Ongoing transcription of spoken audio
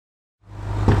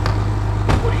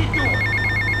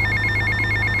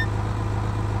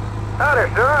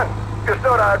son. Just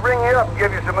thought I'd ring you up and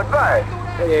give you some advice.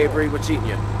 Hey, Avery, what's eating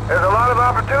you? There's a lot of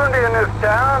opportunity in this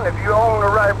town if you own the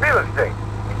right real estate.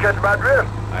 You catch my drift?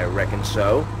 I reckon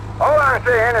so. All I'm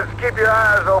saying is keep your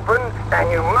eyes open,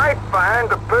 and you might find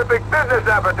the perfect business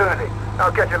opportunity.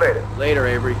 I'll catch you later. Later,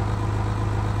 Avery.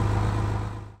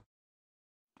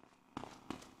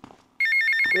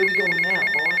 Where we going now,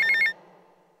 boss?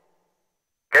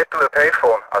 Get to the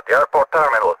payphone at the airport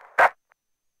terminal.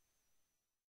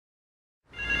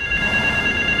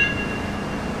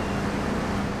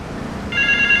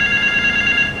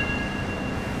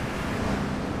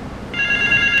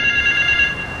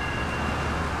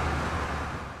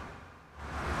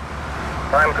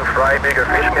 Time to fry bigger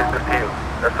fish, Mr. Steele.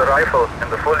 There's a rifle in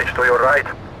the foliage to your right.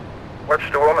 Watch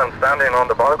the woman standing on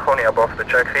the balcony above the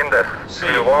check-in desk.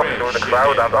 She will walk through the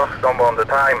crowd and ask someone the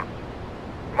time.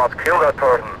 You must kill that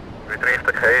person, retrieve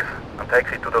the case, and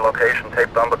take it to the location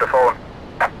taped under the phone.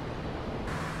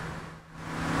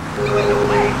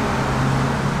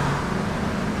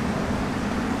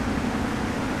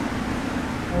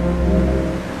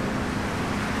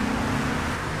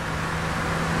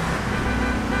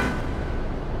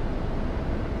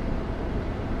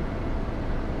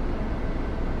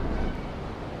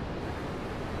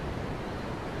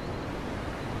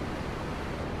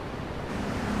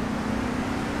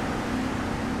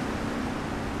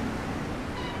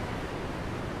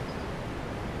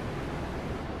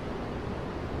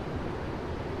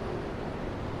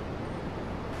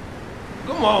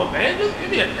 Come on, man. Just give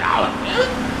me $1, man.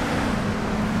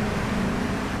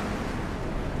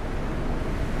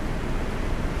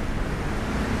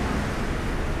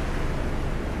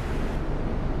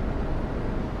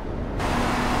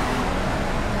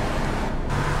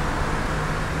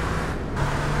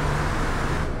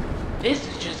 This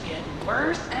is just getting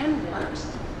worse and worse.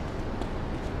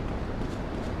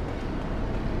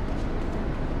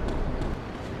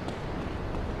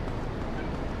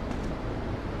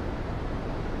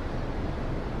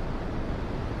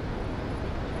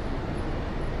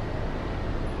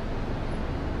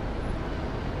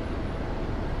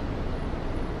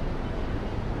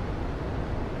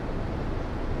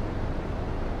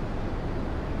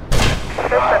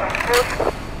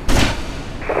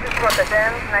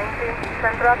 Dance 19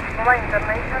 Central, Puma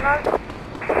International.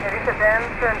 There is a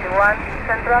Dance 21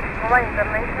 Central, Puma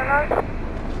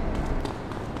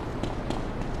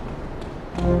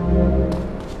International.